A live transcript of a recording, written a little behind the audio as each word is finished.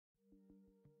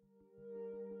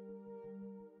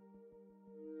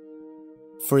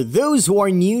For those who are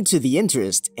new to the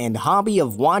interest and hobby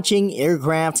of watching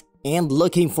aircraft and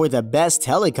looking for the best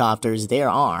helicopters there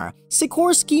are,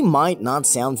 Sikorsky might not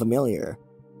sound familiar.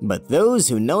 But those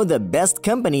who know the best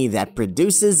company that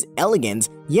produces elegant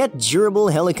yet durable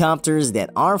helicopters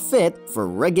that are fit for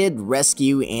rugged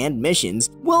rescue and missions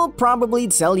will probably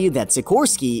tell you that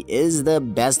Sikorsky is the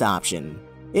best option.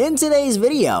 In today's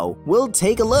video, we'll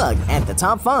take a look at the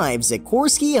top 5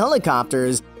 Sikorsky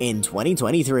helicopters in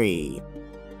 2023.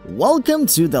 Welcome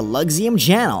to the Luxium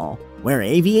channel, where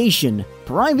aviation,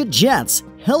 private jets,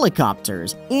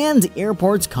 helicopters, and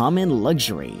airports come in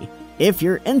luxury. If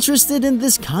you're interested in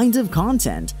this kind of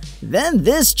content, then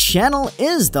this channel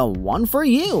is the one for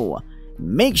you.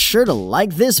 Make sure to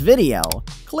like this video,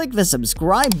 click the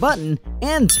subscribe button,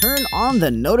 and turn on the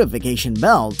notification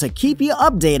bell to keep you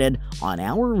updated on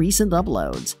our recent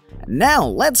uploads. Now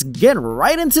let's get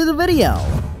right into the video.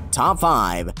 Top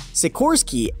 5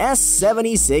 Sikorsky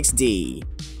S-76D.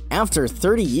 After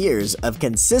 30 years of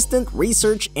consistent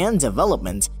research and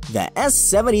development, the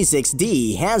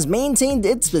S-76D has maintained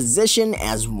its position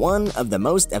as one of the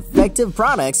most effective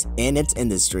products in its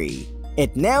industry.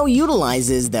 It now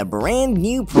utilizes the brand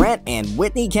new Pratt &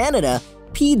 Whitney Canada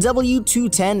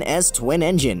PW210S twin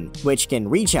engine, which can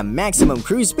reach a maximum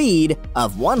cruise speed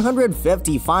of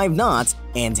 155 knots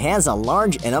and has a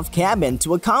large enough cabin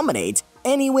to accommodate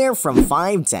anywhere from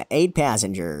 5 to 8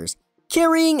 passengers,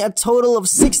 carrying a total of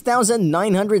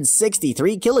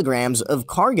 6,963 kilograms of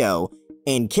cargo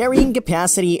and carrying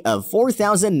capacity of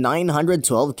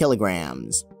 4,912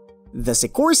 kilograms. The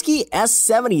Sikorsky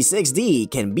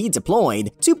S-76D can be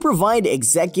deployed to provide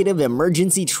executive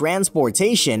emergency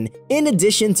transportation in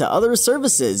addition to other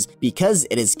services because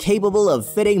it is capable of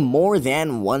fitting more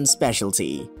than one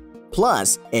specialty.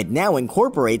 Plus, it now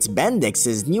incorporates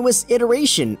Bendix's newest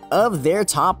iteration of their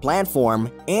top platform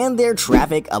and their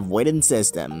traffic avoidance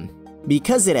system.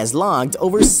 Because it has logged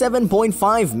over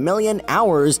 7.5 million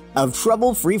hours of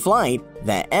trouble-free flight,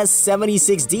 the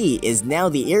S-76D is now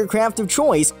the aircraft of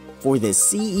choice for the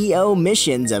CEO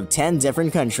missions of 10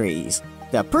 different countries.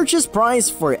 The purchase price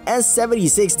for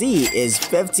S-76D is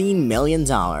 $15 million.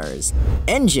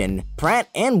 Engine: Pratt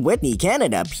 & Whitney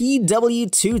Canada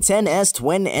PW210S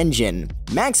twin engine.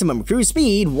 Maximum cruise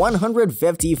speed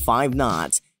 155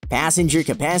 knots. Passenger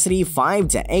capacity 5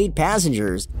 to 8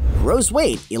 passengers. Gross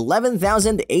weight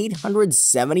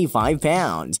 11,875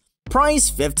 pounds. Price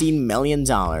 $15 million.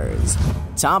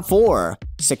 Top 4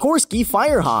 Sikorsky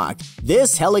Firehawk.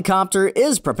 This helicopter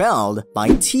is propelled by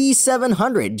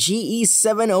T700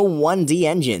 GE701D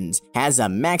engines, has a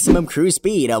maximum cruise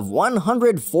speed of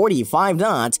 145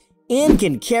 knots, and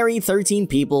can carry 13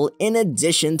 people in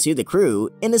addition to the crew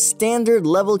in a standard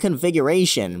level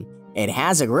configuration. It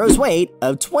has a gross weight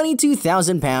of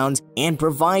 22,000 pounds and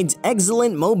provides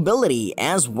excellent mobility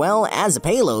as well as a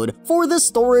payload for the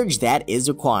storage that is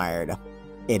required.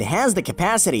 It has the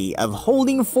capacity of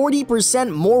holding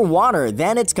 40% more water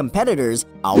than its competitors,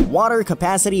 a water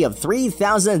capacity of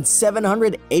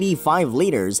 3,785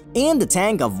 liters, and a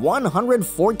tank of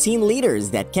 114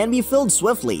 liters that can be filled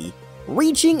swiftly,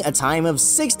 reaching a time of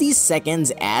 60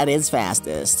 seconds at its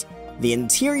fastest. The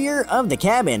interior of the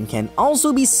cabin can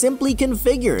also be simply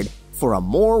configured for a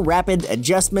more rapid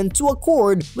adjustment to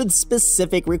accord with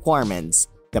specific requirements.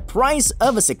 The price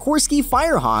of a Sikorsky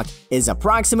Firehawk is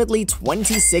approximately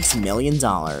 $26 million.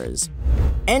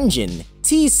 Engine: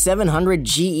 T700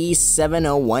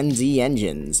 GE701D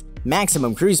engines.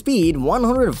 Maximum cruise speed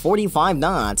 145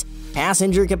 knots.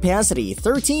 Passenger capacity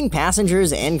 13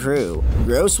 passengers and crew.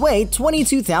 Gross weight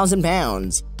 22,000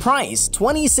 pounds. Price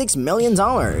 $26 million.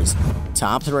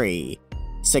 Top 3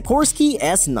 Sikorsky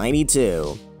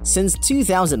S92. Since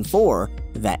 2004,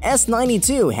 the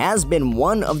S92 has been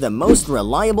one of the most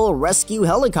reliable rescue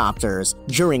helicopters,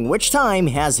 during which time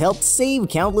has helped save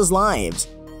countless lives.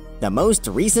 The most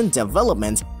recent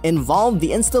development involved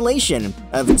the installation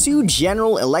of 2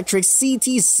 General Electric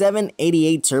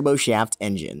CT788 turboshaft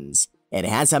engines. It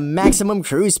has a maximum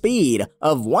cruise speed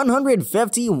of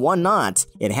 151 knots.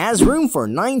 It has room for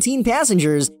 19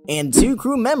 passengers and 2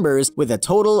 crew members with a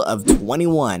total of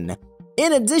 21.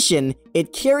 In addition,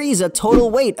 it carries a total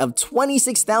weight of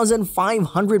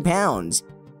 26,500 pounds.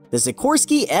 The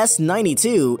Sikorsky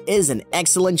S92 is an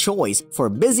excellent choice for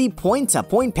busy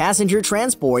point-to-point passenger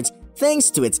transports thanks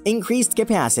to its increased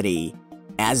capacity.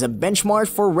 As a benchmark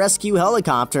for rescue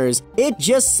helicopters, it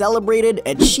just celebrated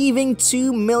achieving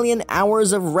 2 million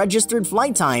hours of registered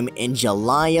flight time in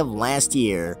July of last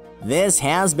year. This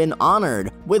has been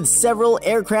honored with several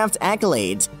aircraft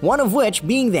accolades, one of which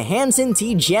being the Hansen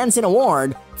T. Jansen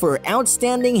Award for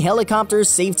Outstanding Helicopter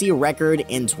Safety Record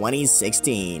in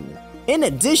 2016. In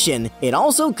addition, it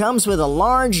also comes with a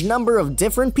large number of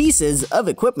different pieces of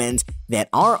equipment that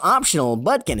are optional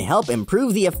but can help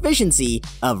improve the efficiency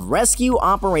of rescue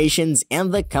operations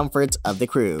and the comfort of the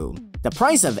crew. The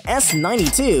price of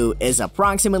S92 is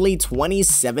approximately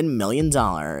 $27 million.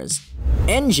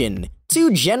 Engine: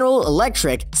 2 General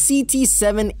Electric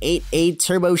CT788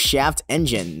 turboshaft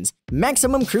engines.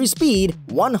 Maximum cruise speed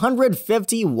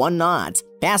 151 knots.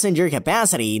 Passenger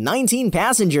capacity 19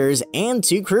 passengers and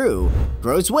 2 crew.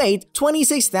 Gross weight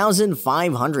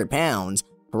 26,500 pounds.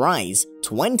 Price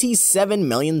 $27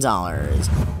 million.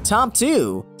 Top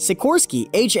 2. Sikorsky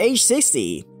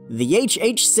HH60. The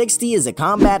HH60 is a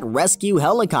combat rescue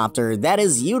helicopter that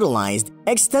is utilized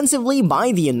extensively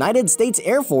by the United States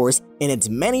Air Force in its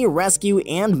many rescue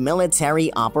and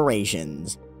military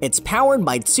operations. It's powered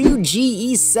by 2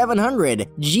 GE700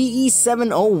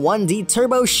 GE701D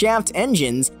turboshaft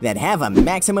engines that have a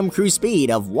maximum cruise speed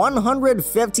of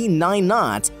 159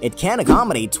 knots. It can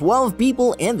accommodate 12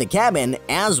 people in the cabin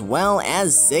as well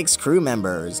as 6 crew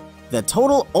members. The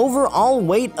total overall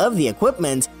weight of the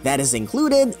equipment that is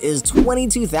included is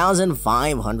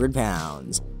 22,500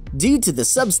 pounds. Due to the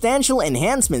substantial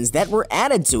enhancements that were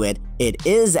added to it, it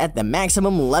is at the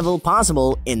maximum level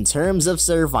possible in terms of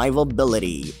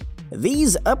survivability.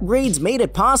 These upgrades made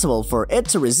it possible for it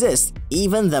to resist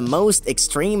even the most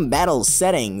extreme battle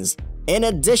settings. In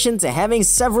addition to having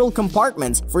several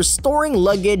compartments for storing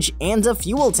luggage and a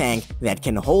fuel tank that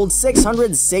can hold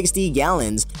 660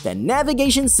 gallons, the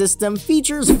navigation system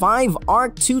features 5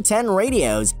 ARC 210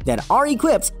 radios that are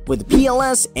equipped with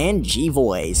PLS and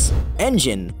G-Voice.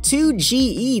 Engine: 2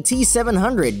 GE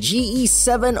T700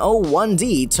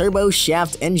 GE701D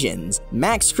turboshaft engines.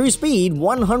 Max cruise speed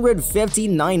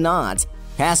 159 knots.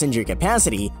 Passenger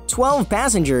capacity 12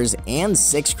 passengers and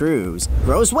 6 crews.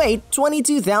 Gross weight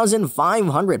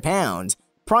 22,500 pounds.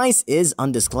 Price is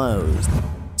undisclosed.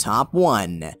 Top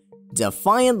 1.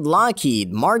 Defiant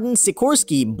Lockheed Martin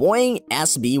Sikorsky-Boeing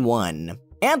SB-1.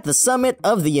 At the summit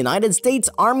of the United States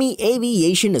Army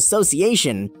Aviation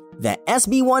Association, the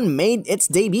SB-1 made its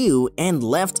debut and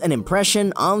left an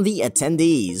impression on the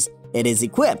attendees. It is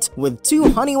equipped with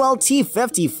 2 Honeywell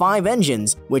T55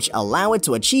 engines, which allow it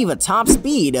to achieve a top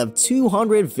speed of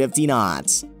 250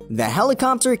 knots. The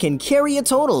helicopter can carry a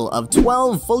total of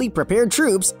 12 fully prepared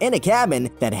troops in a cabin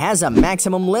that has a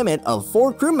maximum limit of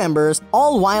 4 crew members,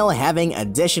 all while having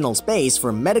additional space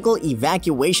for medical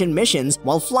evacuation missions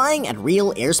while flying at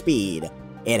real airspeed.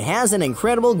 It has an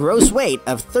incredible gross weight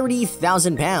of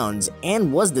 30,000 pounds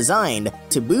and was designed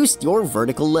to boost your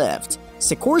vertical lift.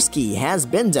 Sikorsky has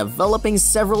been developing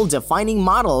several defining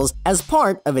models as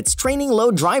part of its training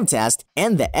load drive test,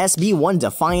 and the SB-1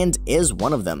 Defiant is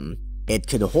one of them. It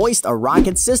could hoist a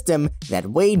rocket system that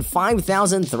weighed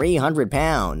 5,300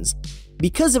 pounds.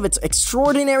 Because of its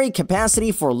extraordinary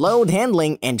capacity for load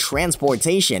handling and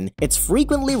transportation, it's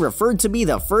frequently referred to be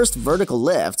the first vertical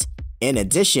lift. In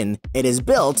addition, it is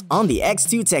built on the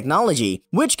X2 technology,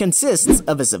 which consists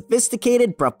of a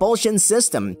sophisticated propulsion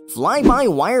system,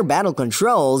 fly-by-wire battle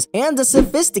controls, and a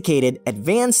sophisticated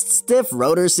advanced stiff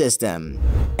rotor system.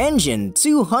 Engine: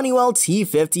 2 Honeywell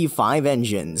T55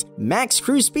 engines. Max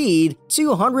cruise speed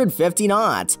 250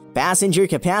 knots. Passenger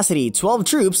capacity 12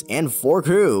 troops and 4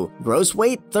 crew. Gross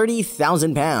weight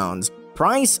 30,000 pounds.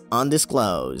 Price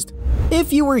undisclosed.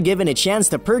 If you were given a chance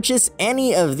to purchase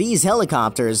any of these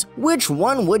helicopters, which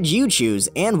one would you choose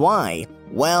and why?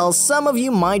 Well, some of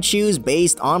you might choose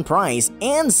based on price,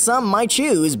 and some might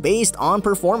choose based on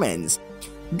performance.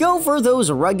 Go for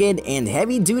those rugged and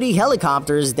heavy-duty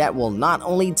helicopters that will not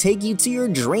only take you to your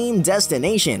dream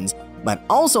destinations, but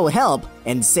also help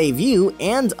and save you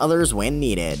and others when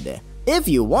needed. If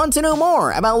you want to know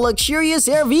more about luxurious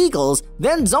air vehicles,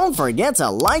 then don't forget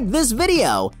to like this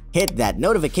video, hit that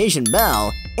notification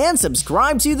bell, and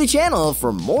subscribe to the channel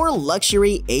for more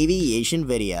luxury aviation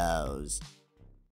videos.